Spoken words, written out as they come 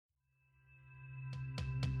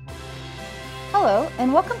Hello,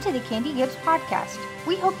 and welcome to the Candy Gibbs podcast.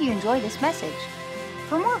 We hope you enjoy this message.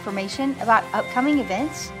 For more information about upcoming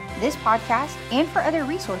events, this podcast, and for other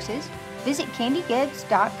resources, visit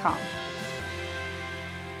candygibbs.com.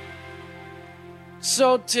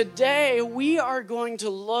 So today we are going to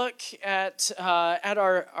look at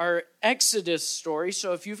our Exodus story.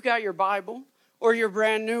 So if you've got your Bible or your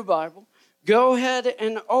brand new Bible, go ahead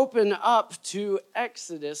and open up to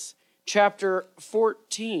Exodus chapter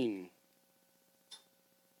 14.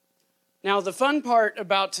 Now, the fun part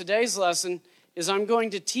about today's lesson is I'm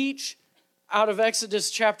going to teach out of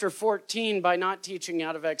Exodus chapter 14 by not teaching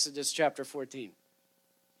out of Exodus chapter 14.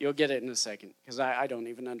 You'll get it in a second, because I don't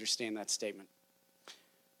even understand that statement.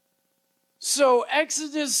 So,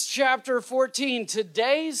 Exodus chapter 14,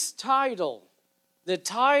 today's title, the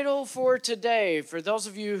title for today, for those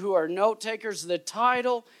of you who are note takers, the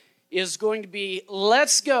title is going to be,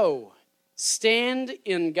 Let's Go, Stand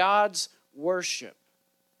in God's Worship.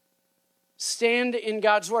 Stand in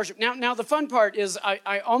God's worship. Now the fun part is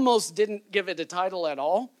I almost didn't give it a title at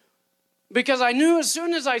all, because I knew as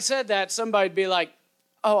soon as I said that, somebody'd be like,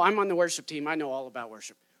 oh, I'm on the worship team. I know all about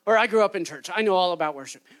worship. Or I grew up in church. I know all about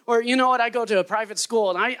worship. Or you know what? I go to a private school,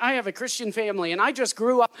 and I have a Christian family, and I just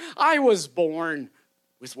grew up. I was born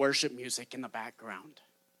with worship music in the background.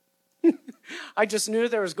 I just knew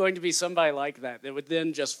there was going to be somebody like that would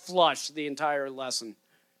then just flush the entire lesson.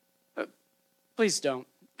 Please don't.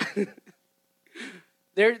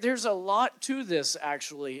 There's a lot to this,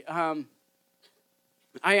 actually. I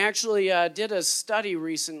actually did a study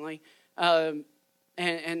recently, and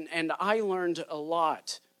I learned a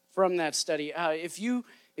lot from that study. If you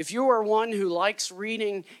are one who likes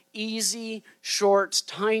reading easy, short,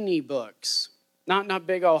 tiny books, not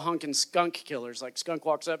big old hunkin' skunk killers, like skunk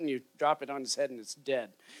walks up and you drop it on his head and it's dead.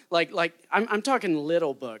 Like I'm talking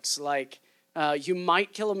little books, like you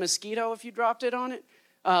might kill a mosquito if you dropped it on it.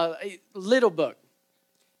 A little book.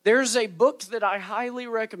 There's a book that I highly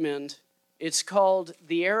recommend. It's called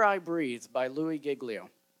The Air I Breathe by Louis Giglio.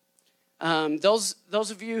 Those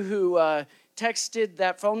of you who texted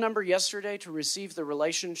that phone number yesterday to receive the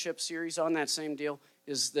relationship series on that same deal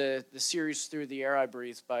is the series Through the Air I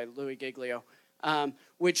Breathe by Louis Giglio,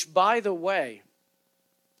 which, by the way,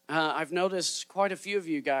 I've noticed quite a few of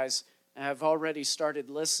you guys have already started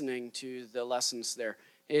listening to the lessons there.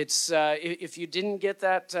 It's if you didn't get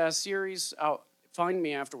that series, find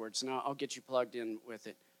me afterwards, and I'll get you plugged in with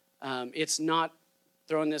it. It's not,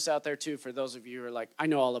 throwing this out there too for those of you who are like, I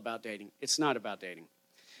know all about dating. It's not about dating.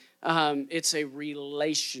 It's a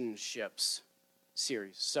relationships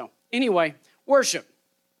series. So anyway, worship.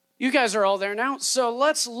 You guys are all there now. So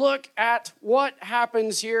let's look at what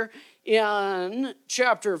happens here in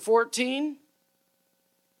chapter 14.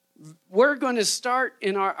 We're going to start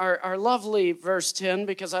in our lovely verse 10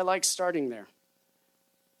 because I like starting there.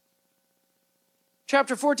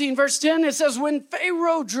 Chapter 14, verse 10, it says, When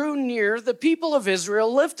Pharaoh drew near, the people of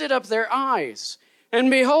Israel lifted up their eyes, and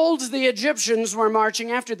behold, the Egyptians were marching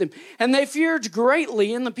after them. And they feared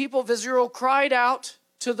greatly, and the people of Israel cried out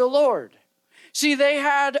to the Lord. See, they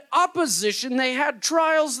had opposition, they had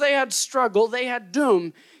trials, they had struggle, they had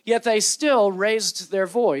doom, yet they still raised their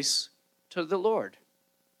voice to the Lord.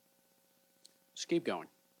 Just keep going.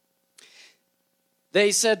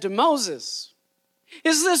 They said to Moses,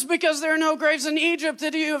 Is this because there are no graves in Egypt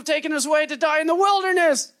that you have taken us away to die in the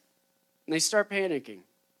wilderness? And they start panicking.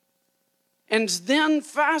 And then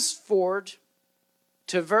fast forward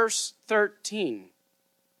to verse 13.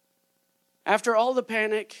 After all the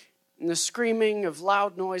panic and the screaming of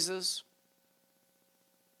loud noises,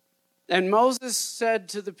 and Moses said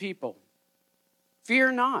to the people,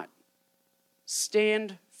 Fear not,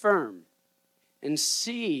 stand firm, and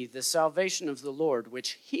see the salvation of the Lord,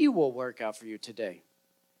 which he will work out for you today.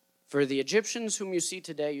 For the Egyptians whom you see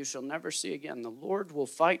today, you shall never see again. The Lord will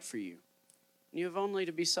fight for you, and you have only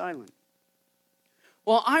to be silent.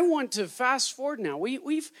 Well, I want to fast forward now.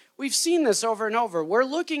 We've seen this over and over. We're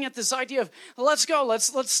looking at this idea of, let's go,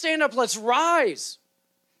 let's stand up, let's rise.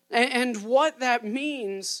 And what that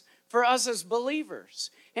means for us as believers.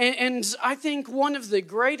 And I think one of the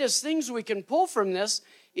greatest things we can pull from this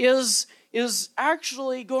is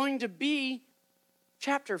actually going to be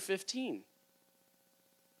chapter 15.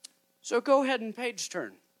 So go ahead and page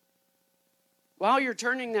turn. While you're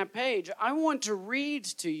turning that page, I want to read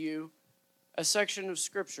to you a section of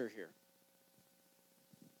scripture here.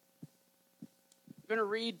 I'm going to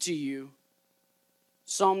read to you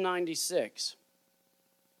Psalm 96.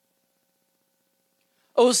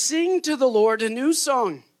 Oh, sing to the Lord a new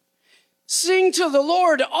song. Sing to the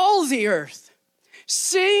Lord, all the earth.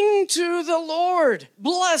 Sing to the Lord.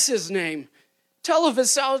 Bless his name. Tell of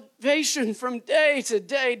his salvation from day to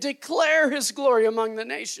day. Declare his glory among the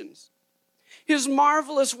nations, his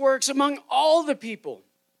marvelous works among all the people.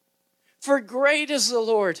 For great is the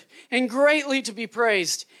Lord, and greatly to be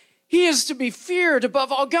praised. He is to be feared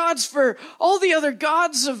above all gods, for all the other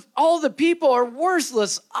gods of all the people are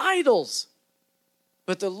worthless idols.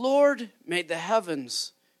 But the Lord made the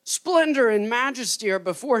heavens. Splendor and majesty are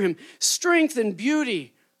before him. Strength and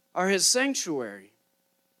beauty are his sanctuary.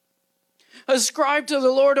 Ascribe to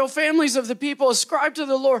the Lord, O families of the people, ascribe to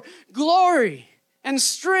the Lord glory and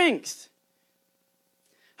strength.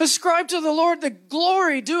 Ascribe to the Lord the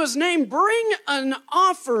glory due his name. Bring an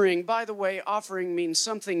offering. By the way, offering means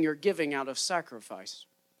something you're giving out of sacrifice.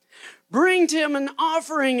 Bring to him an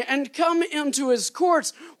offering and come into his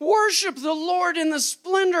courts. Worship the Lord in the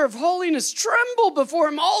splendor of holiness. Tremble before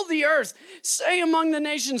him, all the earth. Say among the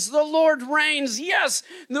nations, the Lord reigns. Yes,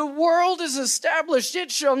 the world is established.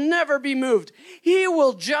 It shall never be moved. He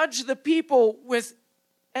will judge the people with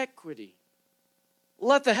equity.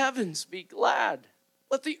 Let the heavens be glad.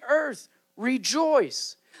 Let the earth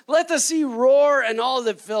rejoice. Let the sea roar and all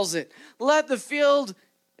that fills it. Let the field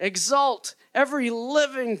exult, every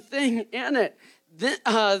living thing in it.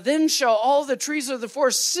 Then shall all the trees of the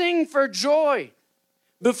forest sing for joy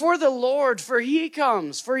before the Lord, for he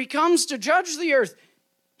comes to judge the earth.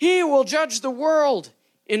 He will judge the world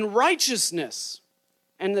in righteousness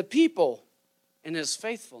and the people in his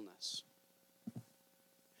faithfulness.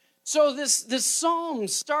 So this psalm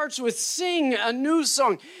starts with sing a new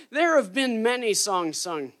song. There have been many songs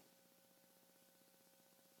sung.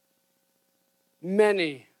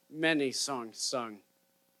 Many songs sung.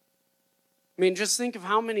 I mean, just think of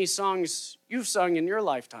how many songs you've sung in your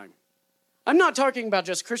lifetime. I'm not talking about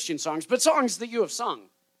just Christian songs, but songs that you have sung.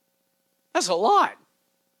 That's a lot.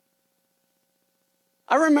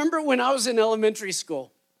 I remember when I was in elementary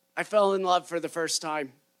school, I fell in love for the first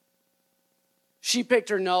time. She picked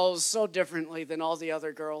her nose so differently than all the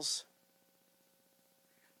other girls.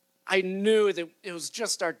 I knew that it was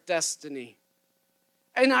just our destiny.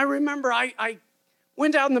 And I remember I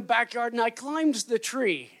went out in the backyard and I climbed the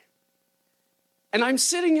tree. And I'm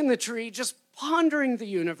sitting in the tree just pondering the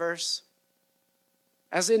universe,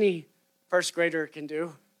 as any first grader can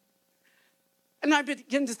do. And I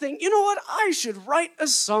begin to think, you know what? I should write a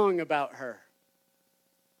song about her.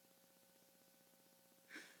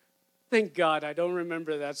 Thank God I don't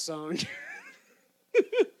remember that song.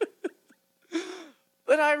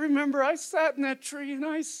 But I remember I sat in that tree and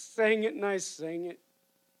I sang it and I sang it.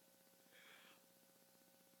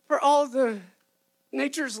 For all the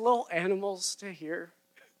nature's little animals to hear.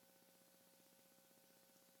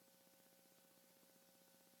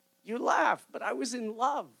 You laugh, but I was in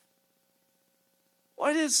love.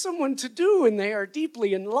 What is someone to do when they are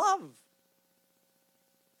deeply in love?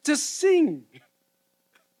 To sing.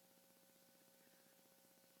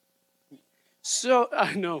 So,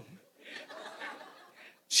 I know.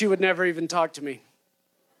 She would never even talk to me.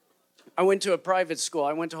 I went to a private school.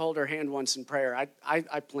 I went to hold her hand once in prayer.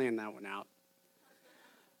 I planned that one out.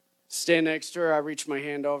 Stand next to her, I reach my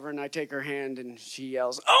hand over and I take her hand and she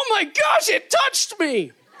yells, "Oh my gosh, it touched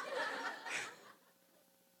me!"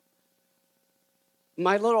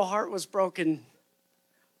 My little heart was broken,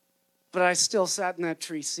 but I still sat in that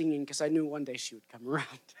tree singing because I knew one day she would come around.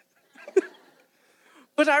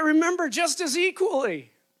 But I remember just as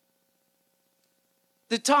equally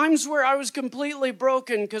the times where I was completely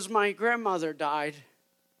broken because my grandmother died.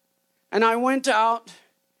 And I went out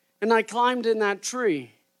and I climbed in that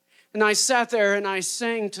tree. And I sat there and I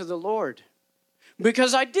sang to the Lord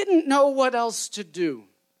because I didn't know what else to do.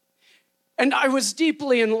 And I was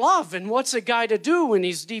deeply in love. And what's a guy to do when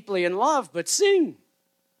he's deeply in love but sing?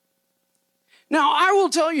 Now, I will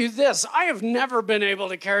tell you this. I have never been able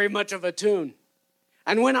to carry much of a tune.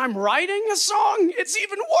 And when I'm writing a song, it's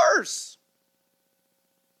even worse.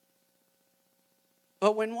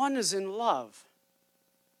 But when one is in love,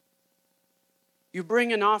 you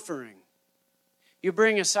bring an offering. You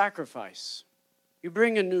bring a sacrifice. You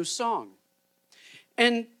bring a new song.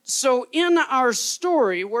 And so in our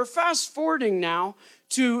story, we're fast forwarding now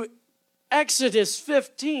to Exodus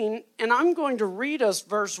 15, and I'm going to read us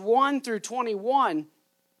verse 1 through 21.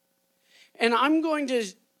 And I'm going to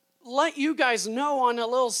let you guys know on a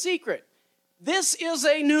little secret. This is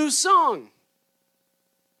a new song.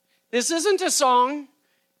 This isn't a song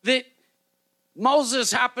that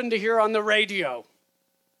Moses happened to hear on the radio.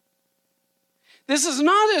 This is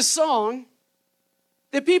not a song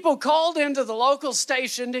that people called into the local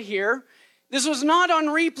station to hear. This was not on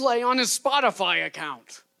replay on his Spotify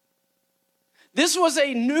account. This was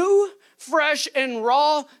a new, fresh, and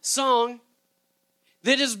raw song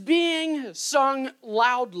that is being sung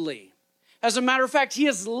loudly. As a matter of fact, he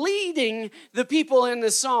is leading the people in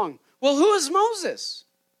this song. Well, who is Moses?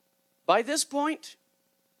 By this point,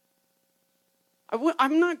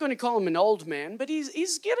 I'm not going to call him an old man, but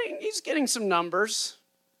he's getting some numbers.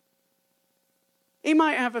 He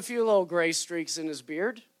might have a few little gray streaks in his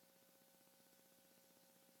beard.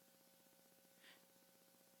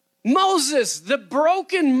 Moses, the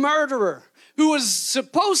broken murderer who was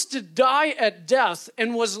supposed to die at death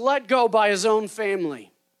and was let go by his own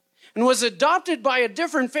family and was adopted by a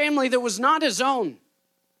different family that was not his own,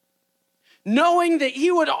 knowing that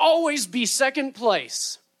he would always be second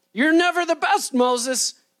place. You're never the best,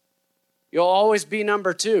 Moses. You'll always be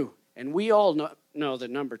number 2. And we all know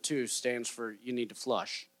that number 2 stands for you need to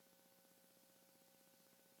flush.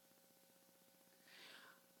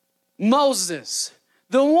 Moses,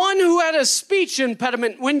 the one who had a speech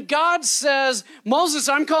impediment, when God says, Moses,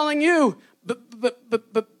 I'm calling you,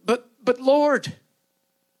 but Lord,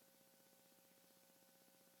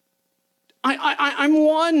 I'm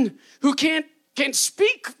one who can't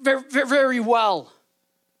speak very well.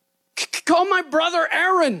 Call my brother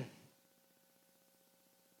Aaron.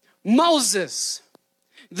 Moses,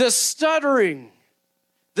 the stuttering,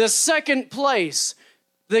 the second place,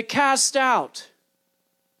 the cast out,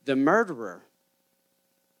 the murderer,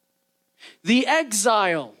 the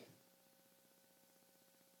exile,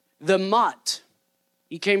 the mutt.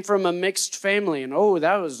 He came from a mixed family, and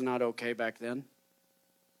that was not okay back then.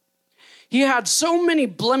 He had so many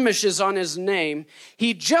blemishes on his name,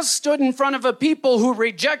 he just stood in front of a people who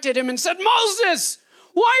rejected him and said, Moses,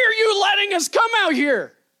 why are you letting us come out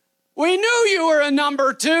here? We knew you were a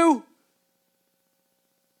number 2.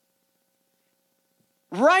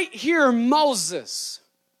 Right here, Moses,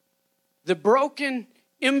 the broken,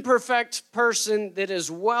 imperfect person that is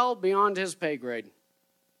well beyond his pay grade.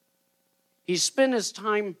 He spent his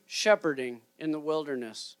time shepherding in the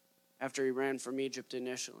wilderness after he ran from Egypt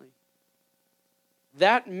initially.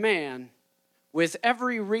 That man, with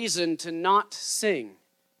every reason to not sing,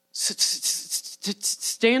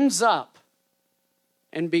 stands up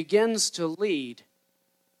and begins to lead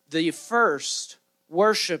the first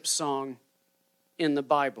worship song in the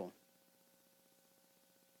Bible.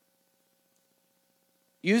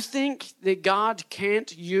 You think that God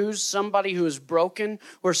can't use somebody who is broken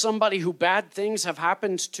or somebody who bad things have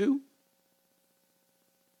happened to?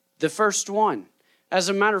 The first one. As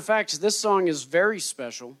a matter of fact, this song is very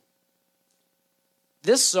special.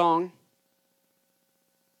 This song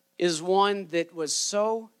is one that was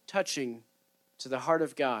so touching to the heart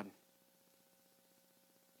of God.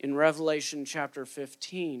 In Revelation chapter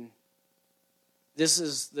 15, this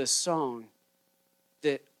is the song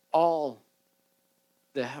that all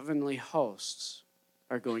the heavenly hosts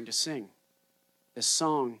are going to sing. The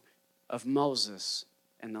song of Moses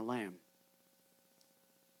and the Lamb.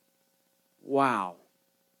 Wow.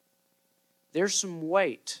 There's some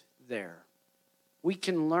weight there. We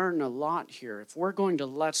can learn a lot here. If we're going to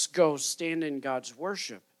let's go stand in God's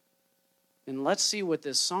worship, then let's see what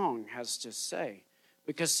this song has to say.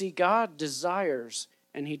 Because see, God desires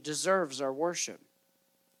and he deserves our worship.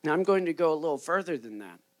 Now I'm going to go a little further than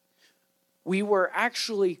that. We were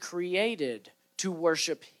actually created to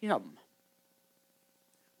worship him.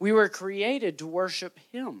 We were created to worship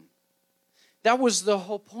him. That was the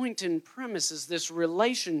whole point and premise, is this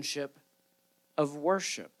relationship of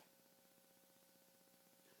worship.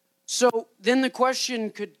 So then the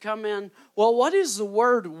question could come in, well, what does the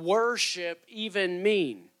word worship even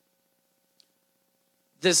mean?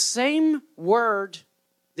 The same word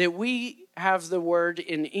that we have the word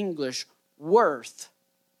in English, worth,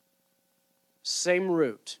 same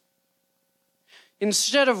root.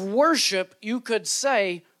 Instead of worship, you could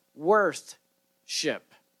say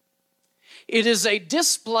worthship. It is a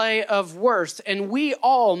display of worth, and we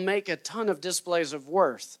all make a ton of displays of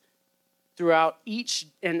worth throughout each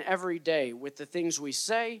and every day with the things we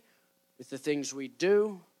say, with the things we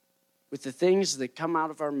do, with the things that come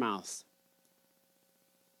out of our mouth.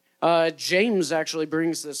 James actually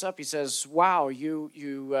brings this up. He says, wow,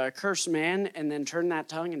 you curse man and then turn that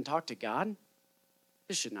tongue and talk to God?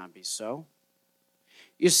 This should not be so.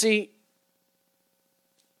 You see,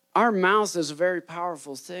 our mouth is a very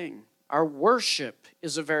powerful thing. Our worship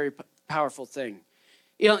is a very powerful thing.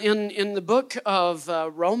 In the book of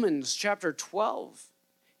Romans chapter 12,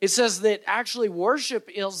 it says that actually worship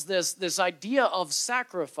is this idea of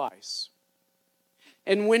sacrifice.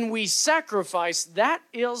 And when we sacrifice, that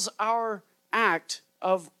is our act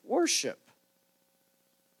of worship.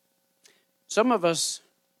 Some of us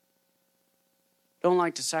don't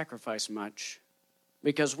like to sacrifice much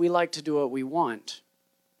because we like to do what we want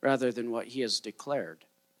rather than what he has declared.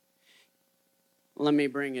 Let me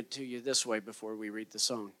bring it to you this way before we read the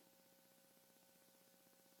song.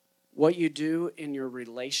 What you do in your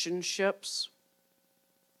relationships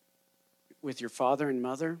with your father and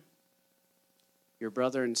mother, your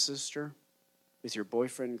brother and sister, with your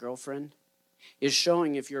boyfriend, girlfriend, is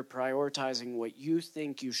showing if you're prioritizing what you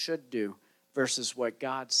think you should do versus what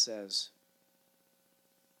God says.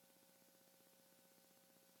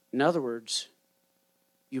 In other words,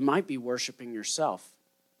 you might be worshiping yourself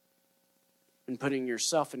and putting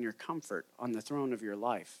yourself and your comfort on the throne of your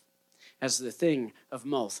life as the thing of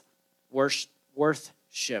most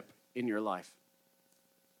worship in your life.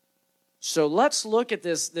 So let's look at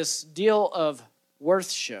this deal of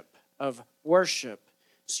worship,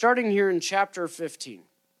 starting here in chapter 15.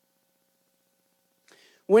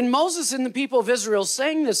 When Moses and the people of Israel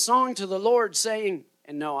sang this song to the Lord, saying,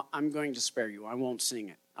 and no, I'm going to spare you, I won't sing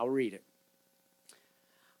it, I'll read it.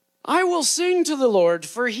 I will sing to the Lord,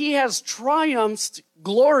 for he has triumphed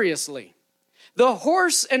gloriously. The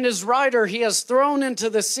horse and his rider he has thrown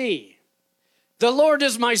into the sea. The Lord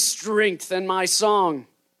is my strength and my song.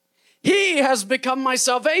 He has become my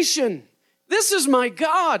salvation. This is my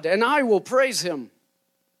God, and I will praise him.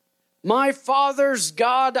 My father's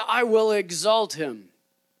God, I will exalt him.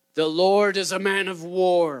 The Lord is a man of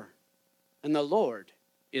war, and the Lord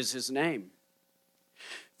is his name.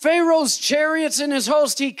 Pharaoh's chariots and his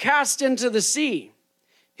host he cast into the sea.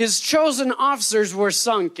 His chosen officers were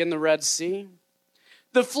sunk in the Red Sea.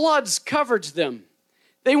 The floods covered them.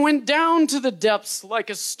 They went down to the depths like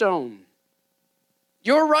a stone.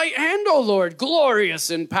 Your right hand, O Lord, glorious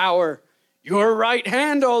in power. Your right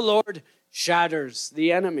hand, O Lord, shatters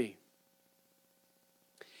the enemy.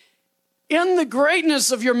 In the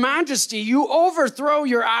greatness of your majesty, you overthrow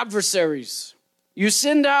your adversaries. You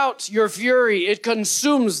send out your fury, it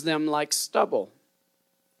consumes them like stubble.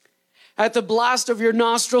 At the blast of your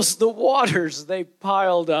nostrils, the waters, they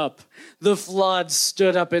piled up. The floods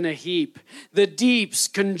stood up in a heap. The deeps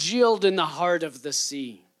congealed in the heart of the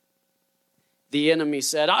sea. The enemy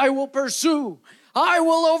said, I will pursue, I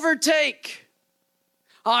will overtake.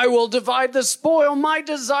 I will divide the spoil, my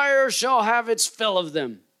desire shall have its fill of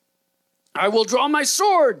them. I will draw my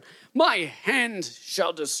sword, my hand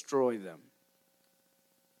shall destroy them.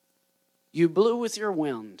 You blew with your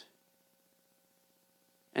wind,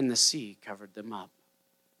 and the sea covered them up.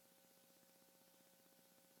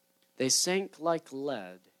 They sank like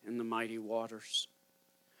lead in the mighty waters.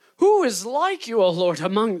 Who is like you, O Lord,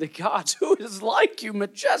 among the gods? Who is like you,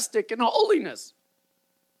 majestic in holiness?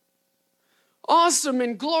 Awesome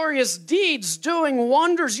in glorious deeds, doing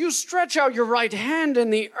wonders. You stretch out your right hand,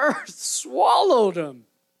 and the earth swallowed them.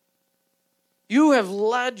 You have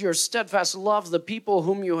led your steadfast love the people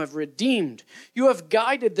whom you have redeemed. You have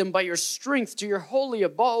guided them by your strength to your holy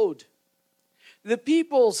abode. The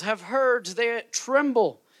peoples have heard, they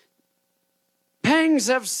tremble. Pangs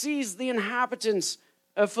have seized the inhabitants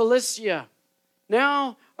of Philistia.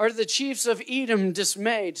 Now are the chiefs of Edom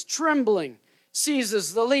dismayed, trembling.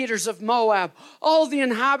 Seizes the leaders of Moab. All the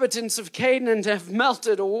inhabitants of Canaan have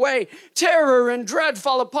melted away. Terror and dread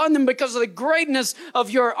fall upon them because of the greatness of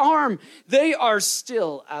your arm. They are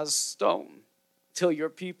still as stone till your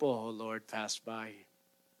people, O Lord, pass by.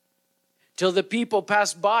 Till the people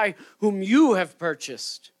pass by whom you have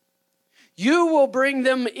purchased. You will bring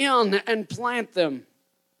them in and plant them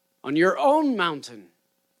on your own mountain.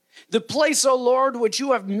 The place, O Lord, which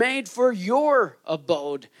you have made for your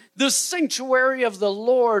abode, the sanctuary of the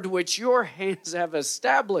Lord, which your hands have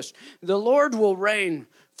established. The Lord will reign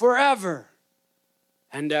forever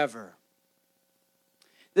and ever.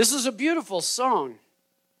 This is a beautiful song.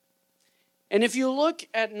 And if you look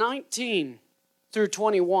at 19 through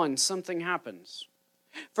 21, something happens.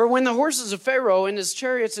 For when the horses of Pharaoh and his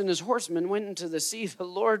chariots and his horsemen went into the sea, the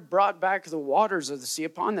Lord brought back the waters of the sea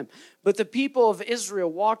upon them. But the people of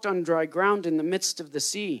Israel walked on dry ground in the midst of the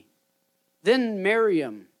sea. Then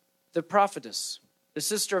Miriam, the prophetess, the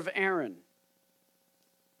sister of Aaron,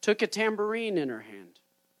 took a tambourine in her hand.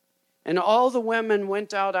 And all the women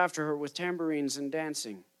went out after her with tambourines and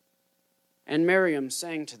dancing. And Miriam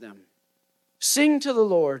sang to them, Sing to the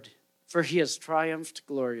Lord, for he has triumphed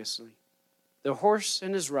gloriously. The horse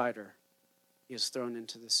and his rider he has thrown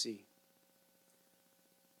into the sea.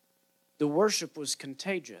 The worship was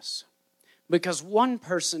contagious because one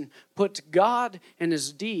person put God and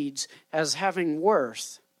his deeds as having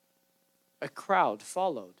worth. A crowd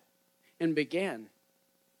followed and began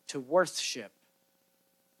to worship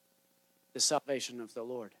the salvation of the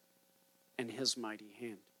Lord and his mighty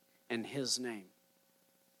hand and his name.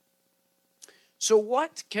 So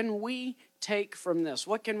what can we take from this?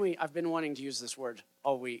 What can we, I've been wanting to use this word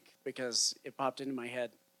all week because it popped into my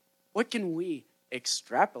head. What can we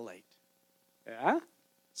extrapolate? Yeah,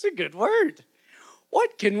 it's a good word.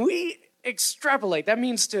 What can we extrapolate? That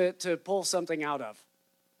means to pull something out of.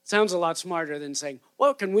 Sounds a lot smarter than saying,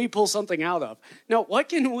 what can we pull something out of? No, what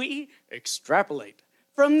can we extrapolate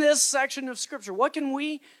from this section of Scripture? What can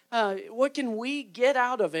we get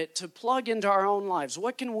out of it to plug into our own lives?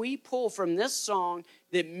 What can we pull from this song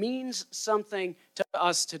that means something to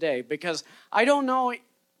us today? Because I don't know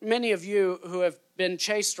many of you who have been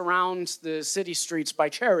chased around the city streets by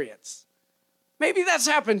chariots. Maybe that's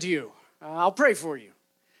happened to you. I'll pray for you.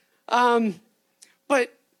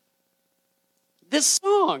 But this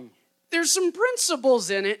song, there's some principles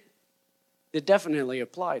in it that definitely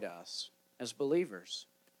apply to us as believers.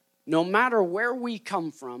 No matter where we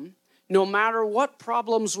come from, no matter what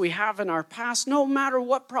problems we have in our past, no matter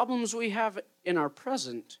what problems we have in our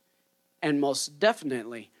present, and most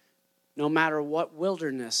definitely, no matter what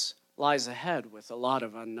wilderness lies ahead with a lot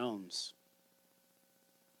of unknowns.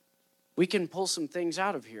 We can pull some things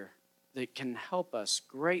out of here that can help us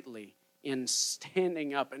greatly in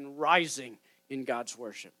standing up and rising in God's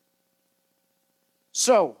worship.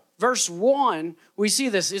 So, verse 1, we see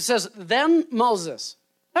this. It says, then Moses.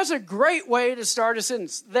 That's a great way to start a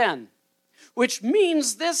sentence, then. Which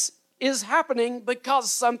means this is happening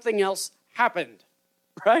because something else happened,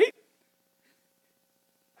 right?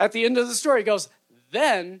 At the end of the story, it goes,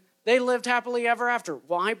 then they lived happily ever after.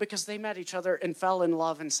 Why? Because they met each other and fell in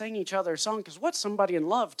love and sang each other a song. Because what's somebody in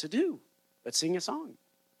love to do but sing a song?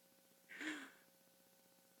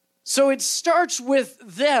 So it starts with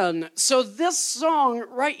then. So this song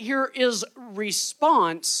right here is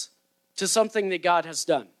response to something that God has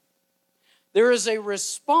done. There is a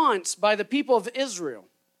response by the people of Israel.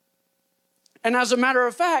 And as a matter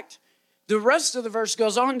of fact, the rest of the verse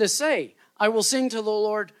goes on to say, I will sing to the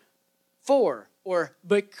Lord for, or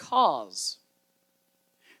because.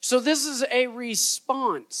 So this is a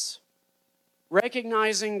response,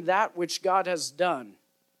 recognizing that which God has done.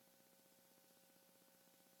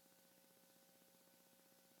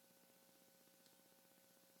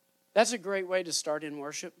 That's a great way to start in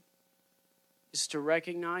worship, is to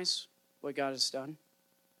recognize what God has done.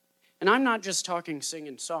 And I'm not just talking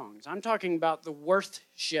singing songs. I'm talking about the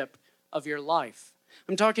worship of your life.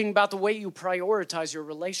 I'm talking about the way you prioritize your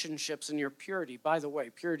relationships and your purity. By the way,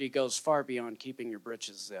 purity goes far beyond keeping your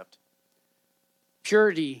britches zipped.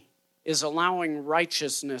 Purity is allowing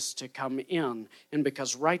righteousness to come in. And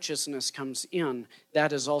because righteousness comes in,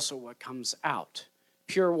 that is also what comes out.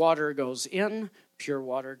 Pure water goes in, pure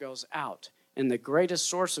water goes out. And the greatest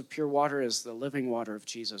source of pure water is the living water of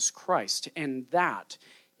Jesus Christ. And that,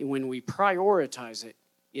 when we prioritize it,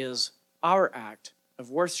 is our act of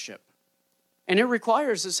worship. And it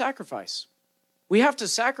requires a sacrifice. We have to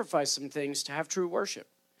sacrifice some things to have true worship.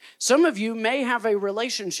 Some of you may have a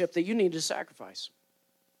relationship that you need to sacrifice.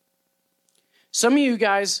 Some of you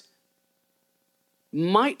guys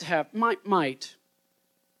might have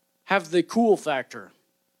the cool factor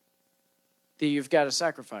that you've got to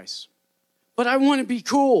sacrifice. But I want to be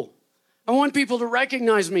cool. I want people to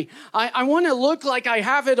recognize me. I want to look like I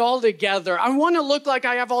have it all together. I want to look like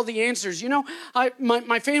I have all the answers. You know,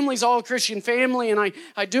 my family's all a Christian family, and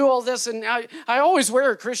I do all this, and I always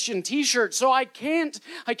wear a Christian t-shirt, so I can't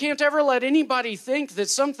ever let anybody think that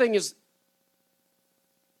something is...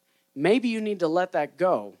 Maybe you need to let that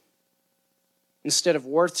go instead of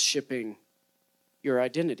worshiping your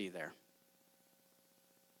identity there.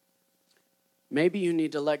 Maybe you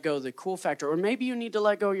need to let go of the cool factor, or maybe you need to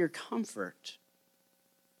let go of your comfort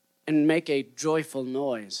and make a joyful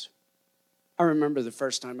noise. I remember the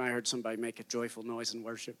first time I heard somebody make a joyful noise in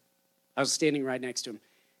worship. I was standing right next to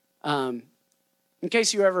him. In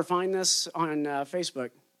case you ever find this on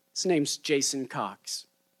Facebook, his name's Jason Cox.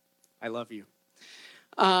 I love you.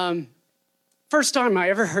 First time I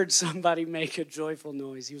ever heard somebody make a joyful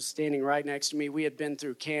noise, he was standing right next to me. We had been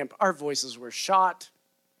through camp. Our voices were shot.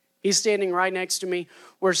 He's standing right next to me.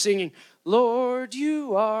 We're singing, Lord,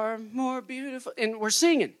 you are more beautiful. And we're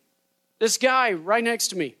singing. This guy right next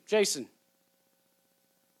to me, Jason.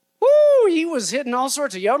 Woo, he was hitting all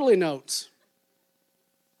sorts of yodeling notes.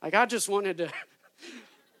 Like I just wanted to...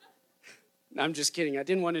 I'm just kidding. I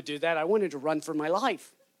didn't want to do that. I wanted to run for my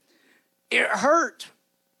life. It hurt.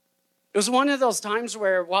 It was one of those times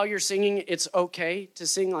where while you're singing, it's okay to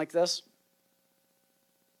sing like this.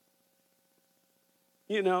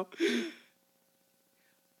 You know,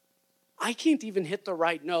 I can't even hit the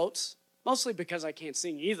right notes, mostly because I can't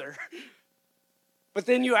sing either. But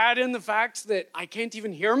then you add in the fact that I can't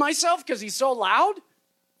even hear myself because he's so loud.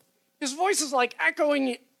 His voice is like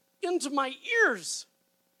echoing into my ears.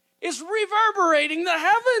 is reverberating the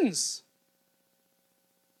heavens.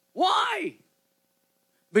 Why?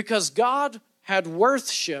 Because God had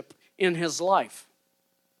worship in his life.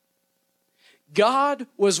 God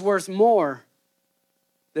was worth more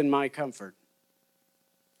than my comfort.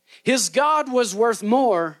 His God was worth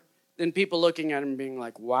more than people looking at him being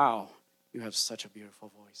like, wow, you have such a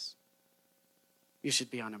beautiful voice. You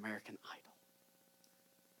should be on American Idol.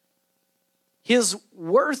 His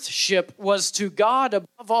worship was to God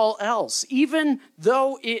above all else, even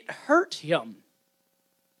though it hurt him,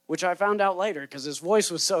 which I found out later because his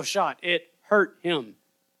voice was so shot, it hurt him.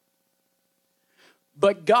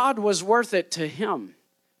 But God was worth it to him.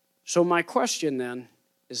 So my question then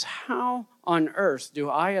is, how on earth do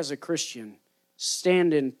I as a Christian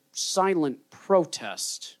stand in silent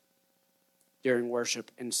protest during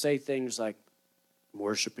worship and say things like, I'm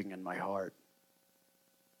worshiping in my heart?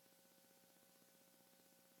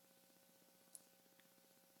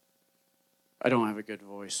 I don't have a good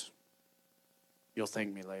voice. You'll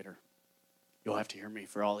thank me later. You'll have to hear me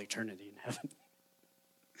for all eternity in heaven.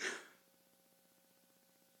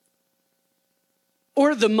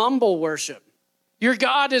 Or the mumble worship. Your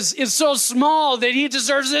God is so small that he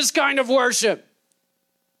deserves this kind of worship.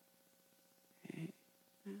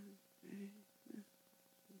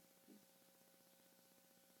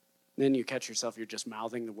 Then you catch yourself, you're just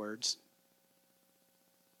mouthing the words.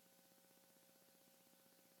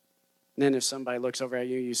 And then if somebody looks over at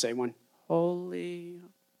you, you say one, holy.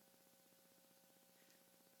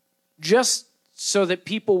 Just so that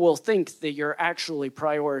people will think that you're actually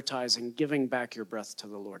prioritizing giving back your breath to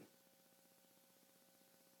the Lord.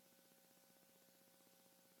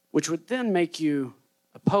 Which would then make you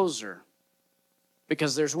a poser.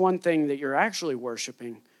 Because there's one thing that you're actually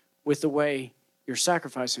worshiping with the way you're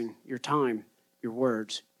sacrificing your time, your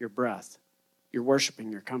words, your breath. You're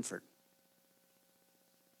worshiping your comfort.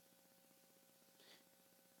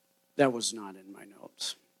 That was not in my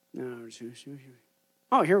notes. No.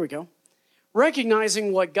 Oh, here we go.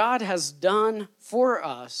 Recognizing what God has done for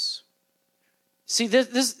us. See,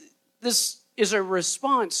 this is a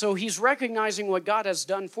response. So he's recognizing what God has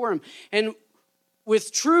done for him. And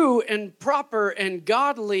with true and proper and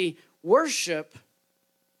godly worship,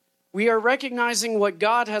 we are recognizing what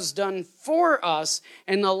God has done for us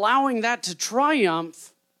and allowing that to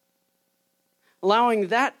triumph, allowing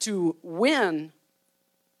that to win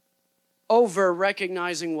over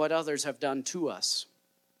recognizing what others have done to us.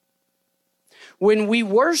 When we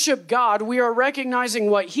worship God, we are recognizing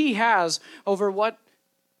what he has over what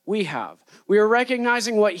we have. We are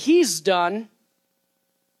recognizing what he's done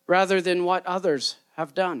rather than what others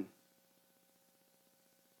have done.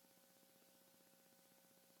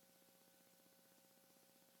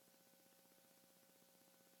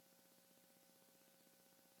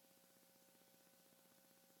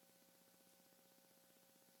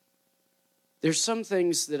 There's some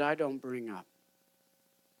things that I don't bring up.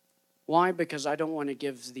 Why? Because I don't want to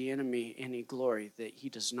give the enemy any glory that he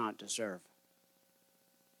does not deserve.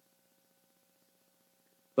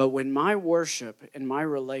 But when my worship and my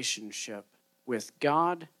relationship with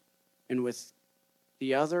God and with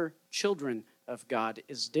the other children of God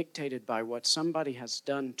is dictated by what somebody has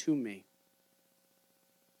done to me,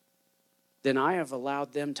 then I have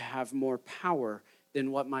allowed them to have more power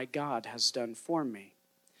than what my God has done for me.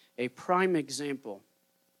 A prime example,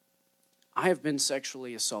 I have been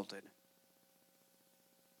sexually assaulted.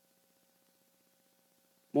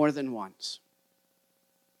 More than once.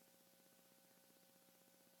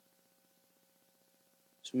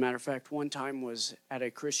 As a matter of fact, one time was at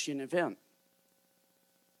a Christian event.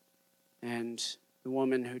 And the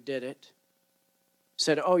woman who did it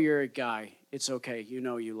said, oh, you're a guy. It's okay. You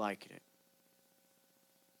know you like it.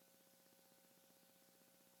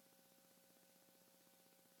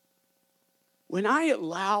 When I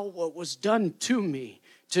allow what was done to me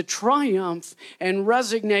to triumph and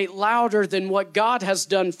resonate louder than what God has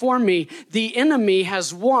done for me, the enemy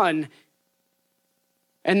has won.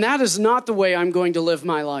 And that is not the way I'm going to live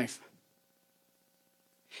my life.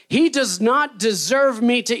 He does not deserve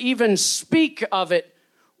me to even speak of it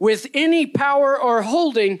with any power or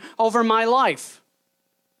holding over my life.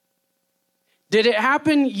 Did it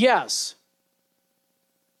happen? Yes.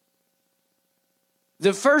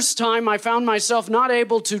 The first time I found myself not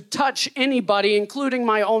able to touch anybody, including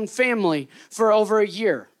my own family, for over a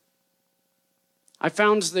year. I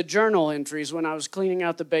found the journal entries when I was cleaning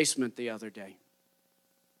out the basement the other day.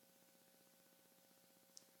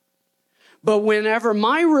 But whenever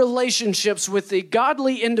my relationships with the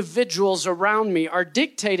godly individuals around me are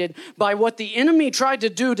dictated by what the enemy tried to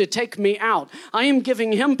do to take me out, I am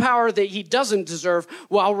giving him power that he doesn't deserve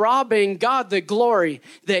while robbing God the glory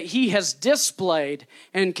that he has displayed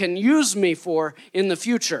and can use me for in the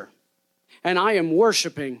future. And I am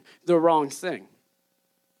worshiping the wrong thing.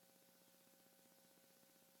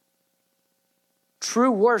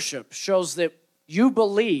 True worship shows that you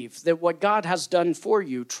believe that what God has done for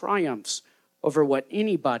you triumphs over what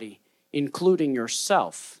anybody, including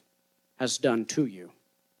yourself, has done to you.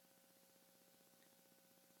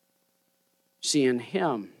 See, in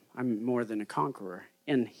him, I'm more than a conqueror.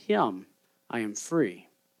 In him, I am free.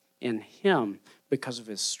 In him, because of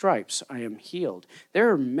his stripes, I am healed.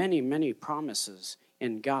 There are many, many promises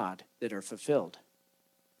in God that are fulfilled.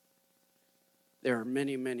 There are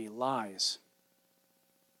many, many lies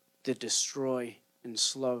that destroy and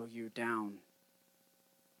slow you down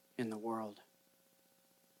in the world.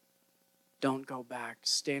 Don't go back.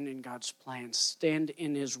 Stand in God's plan. Stand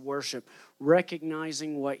in his worship,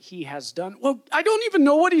 recognizing what he has done. Well, I don't even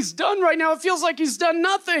know what he's done right now. It feels like he's done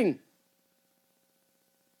nothing.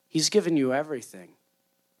 He's given you everything.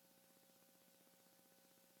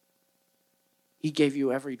 He gave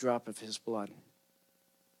you every drop of his blood.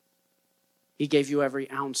 He gave you every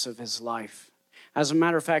ounce of his life. As a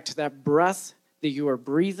matter of fact, that breath that you are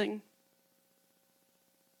breathing,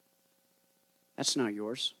 that's not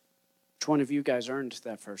yours. Which one of you guys earned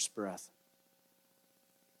that first breath?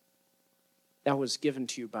 That was given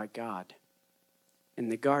to you by God. In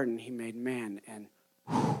the garden, he made man and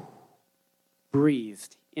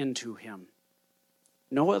breathed into him.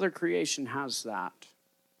 No other creation has that.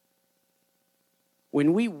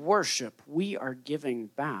 When we worship, we are giving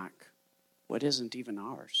back what isn't even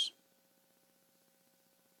ours.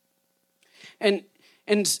 And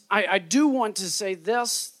I do want to say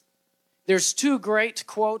this. There's two great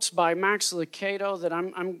quotes by Max Lucado that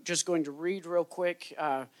I'm just going to read real quick.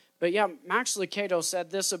 But yeah, Max Lucado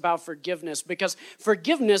said this about forgiveness, because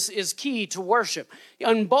forgiveness is key to worship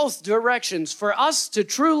in both directions. For us to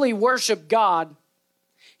truly worship God,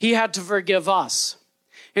 he had to forgive us.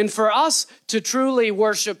 And for us to truly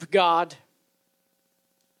worship God,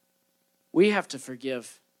 we have to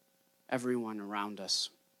forgive everyone around us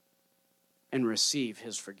and receive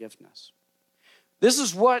his forgiveness. This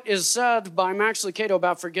is what is said by Max Lucado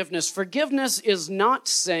about forgiveness. Forgiveness is not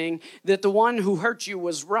saying that the one who hurt you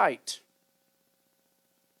was right.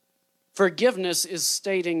 Forgiveness is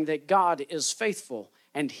stating that God is faithful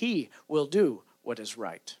and he will do what is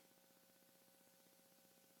right.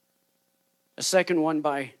 A second one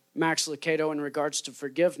by Max Lucado in regards to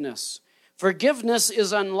forgiveness. Forgiveness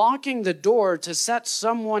is unlocking the door to set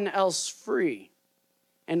someone else free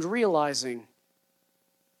and realizing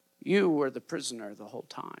you were the prisoner the whole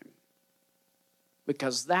time.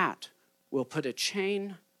 Because that will put a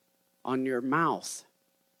chain on your mouth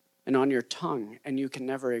and on your tongue, and you can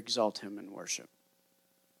never exalt him in worship.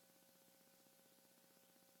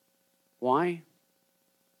 Why?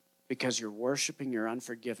 Because you're worshiping your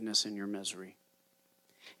unforgiveness and your misery.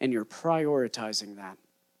 And you're prioritizing that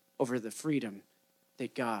over the freedom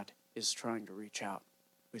that God is trying to reach out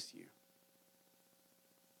with you.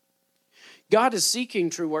 God is seeking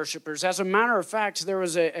true worshipers. As a matter of fact, there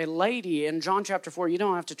was a lady in John chapter 4. You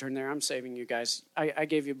don't have to turn there. I'm saving you guys. I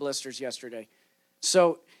gave you blisters yesterday.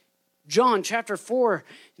 So John chapter 4,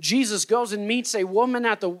 Jesus goes and meets a woman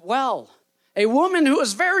at the well. A woman who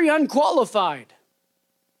is very unqualified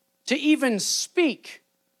to even speak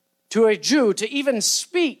to a Jew, to even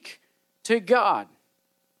speak to God,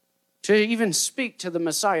 to even speak to the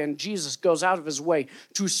Messiah. And Jesus goes out of his way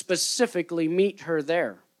to specifically meet her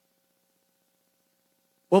there.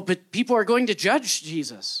 Well, but people are going to judge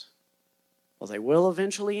Jesus. Well, they will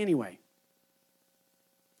eventually anyway.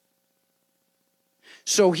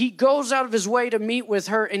 So he goes out of his way to meet with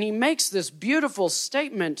her, and he makes this beautiful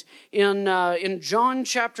statement in John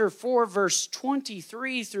chapter 4, verse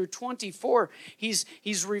 23 through 24.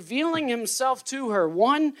 He's revealing himself to her,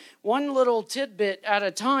 one little tidbit at a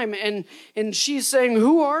time, and she's saying,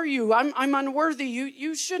 "Who are you? I'm unworthy.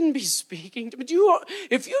 You shouldn't be speaking to me.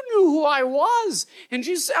 If you knew who I was." And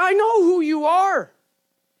she said, "I know who you are."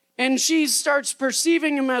 And she starts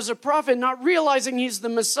perceiving him as a prophet, not realizing he's the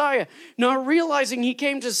Messiah, not realizing he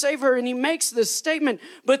came to save her. And he makes this statement,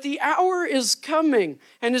 "But the hour is coming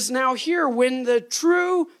and is now here when the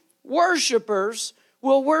true worshipers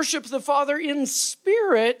will worship the Father in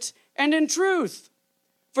spirit and in truth.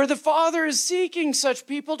 For the Father is seeking such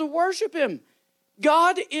people to worship him.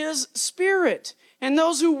 God is spirit, and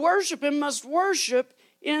those who worship him must worship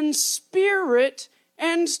in spirit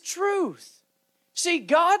and truth." See,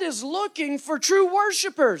 God is looking for true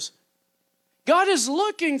worshipers. God is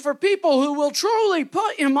looking for people who will truly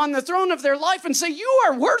put him on the throne of their life and say, you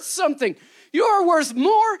are worth something. You are worth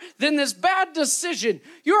more than this bad decision.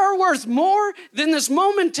 You are worth more than this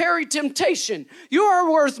momentary temptation. You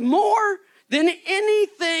are worth more than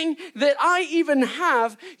anything that I even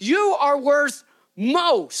have. You are worth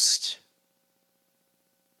most.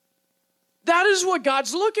 That is what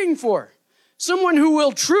God's looking for. Someone who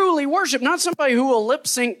will truly worship, not somebody who will lip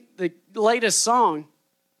sync the latest song.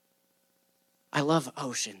 I love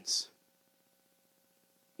oceans.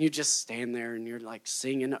 You just stand there and you're like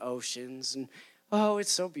singing oceans and, oh,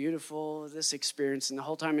 it's so beautiful, this experience. And the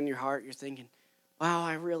whole time in your heart, you're thinking, wow,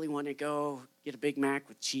 I really want to go get a Big Mac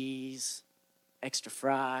with cheese, extra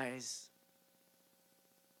fries.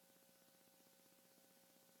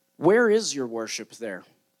 Where is your worship there?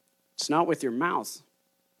 It's not with your mouth.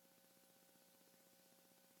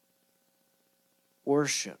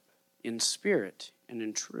 Worship in spirit and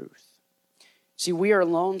in truth. See, we are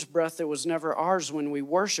loaned breath that was never ours. When we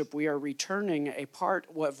worship, we are returning a part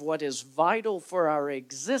of what is vital for our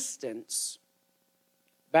existence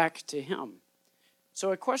back to him.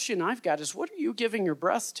 So a question I've got is, what are you giving your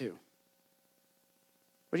breath to?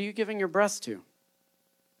 What are you giving your breath to?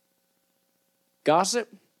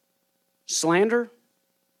 Gossip? Slander?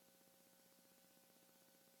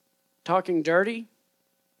 Talking dirty?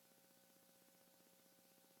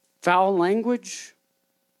 Foul language?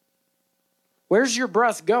 Where's your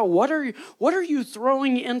breath go? What are you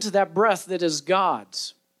throwing into that breath that is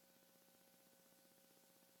God's?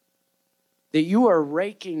 That you are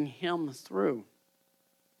raking him through.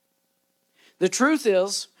 The truth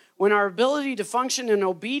is, when our ability to function in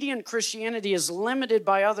obedient Christianity is limited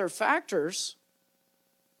by other factors,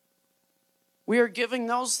 we are giving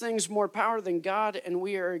those things more power than God, and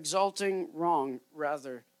we are exalting wrong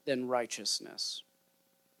rather than righteousness.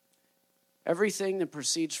 Everything that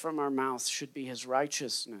proceeds from our mouth should be his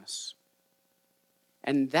righteousness.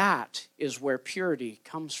 And that is where purity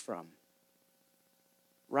comes from.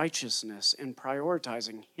 Righteousness and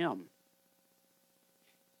prioritizing him.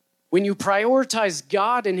 When you prioritize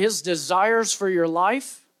God and his desires for your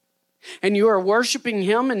life, and you are worshiping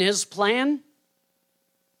him and his plan,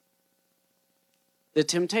 the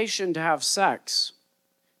temptation to have sex,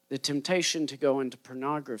 the temptation to go into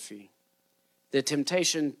pornography, the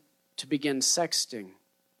temptation to begin sexting,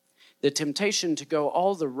 the temptation to go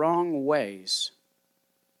all the wrong ways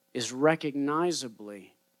is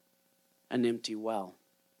recognizably an empty well.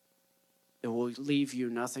 It will leave you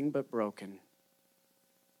nothing but broken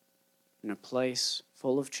in a place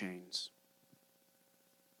full of chains.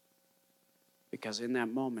 Because in that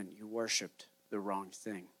moment you worshiped the wrong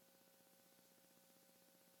thing.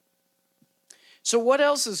 So what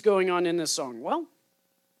else is going on in this song? Well,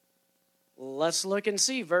 let's look and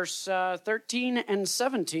see. Verse 13 and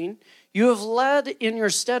 17. You have led in your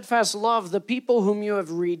steadfast love the people whom you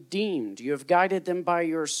have redeemed. You have guided them by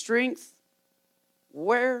your strength.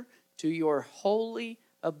 Where? To your holy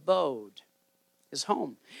abode, his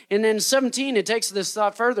home. And then 17, it takes this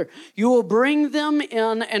thought further. You will bring them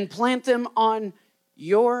in and plant them on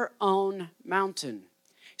your own mountain.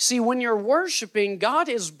 See, when you're worshiping, God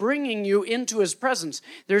is bringing you into his presence.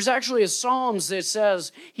 There's actually a Psalms that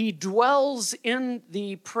says he dwells in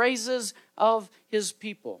the praises of his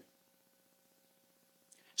people.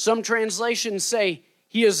 Some translations say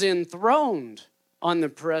he is enthroned on the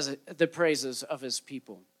praises of his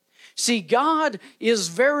people. See, God is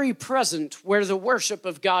very present where the worship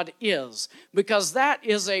of God is, because that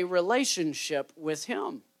is a relationship with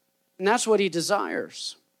him. And that's what he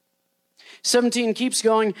desires. 17 keeps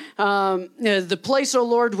going, the place, O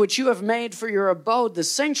Lord, which you have made for your abode, the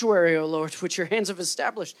sanctuary, O Lord, which your hands have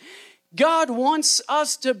established. God wants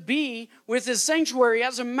us to be with his sanctuary.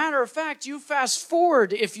 As a matter of fact, you fast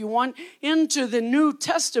forward, if you want, into the New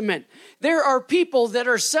Testament. There are people that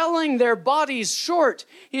are selling their bodies short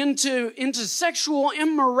into sexual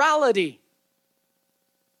immorality.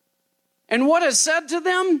 And what is said to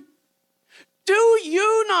them? Do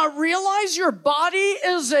you not realize your body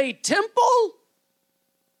is a temple?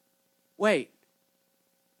 Wait,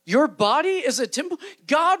 your body is a temple?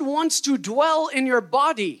 God wants to dwell in your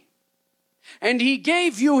body. And he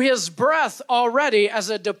gave you his breath already as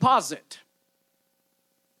a deposit.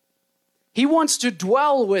 He wants to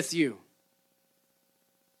dwell with you.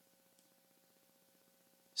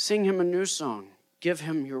 Sing him a new song. Give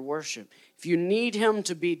him your worship. If you need him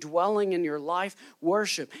to be dwelling in your life,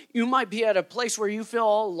 worship. You might be at a place where you feel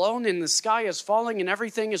all alone and the sky is falling and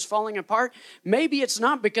everything is falling apart. Maybe it's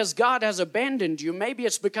not because God has abandoned you. Maybe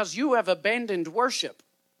it's because you have abandoned worship.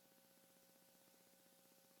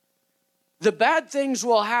 the bad things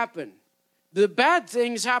will happen. The bad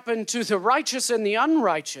things happen to the righteous and the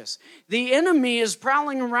unrighteous. The enemy is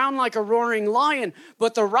prowling around like a roaring lion,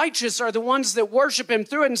 but the righteous are the ones that worship him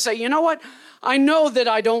through it and say, you know what? I know that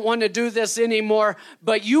I don't want to do this anymore,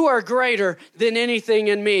 but you are greater than anything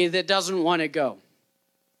in me that doesn't want to go.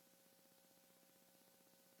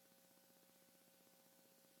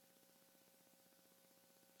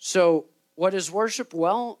 So what is worship?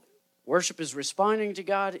 Well, worship is responding to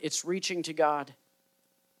God. It's reaching to God.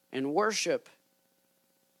 And worship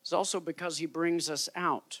is also because he brings us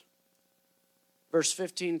out. Verse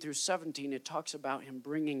 15 through 17, it talks about him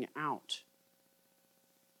bringing out.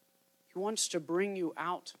 He wants to bring you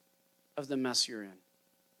out of the mess you're in.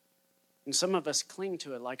 And some of us cling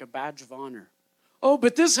to it like a badge of honor. Oh,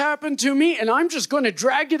 but this happened to me, and I'm just going to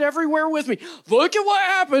drag it everywhere with me. Look at what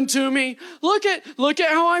happened to me. Look at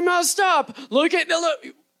how I messed up. Look.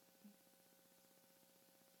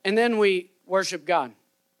 And then we worship God.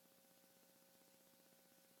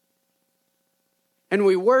 And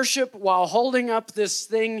we worship while holding up this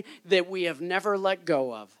thing that we have never let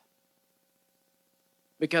go of.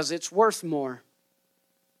 Because it's worth more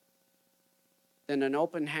than an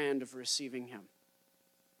open hand of receiving him.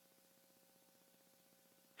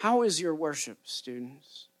 How is your worship,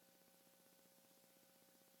 students?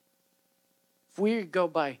 If we go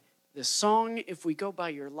by the song, if we go by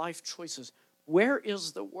your life choices, where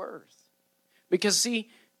is the worth? Because see,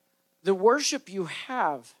 the worship you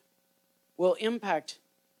have will impact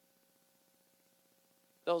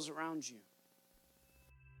those around you.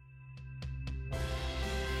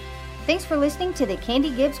 Thanks for listening to the Candy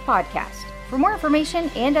Gibbs podcast. For more information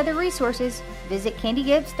and other resources, visit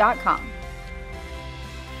candygibbs.com.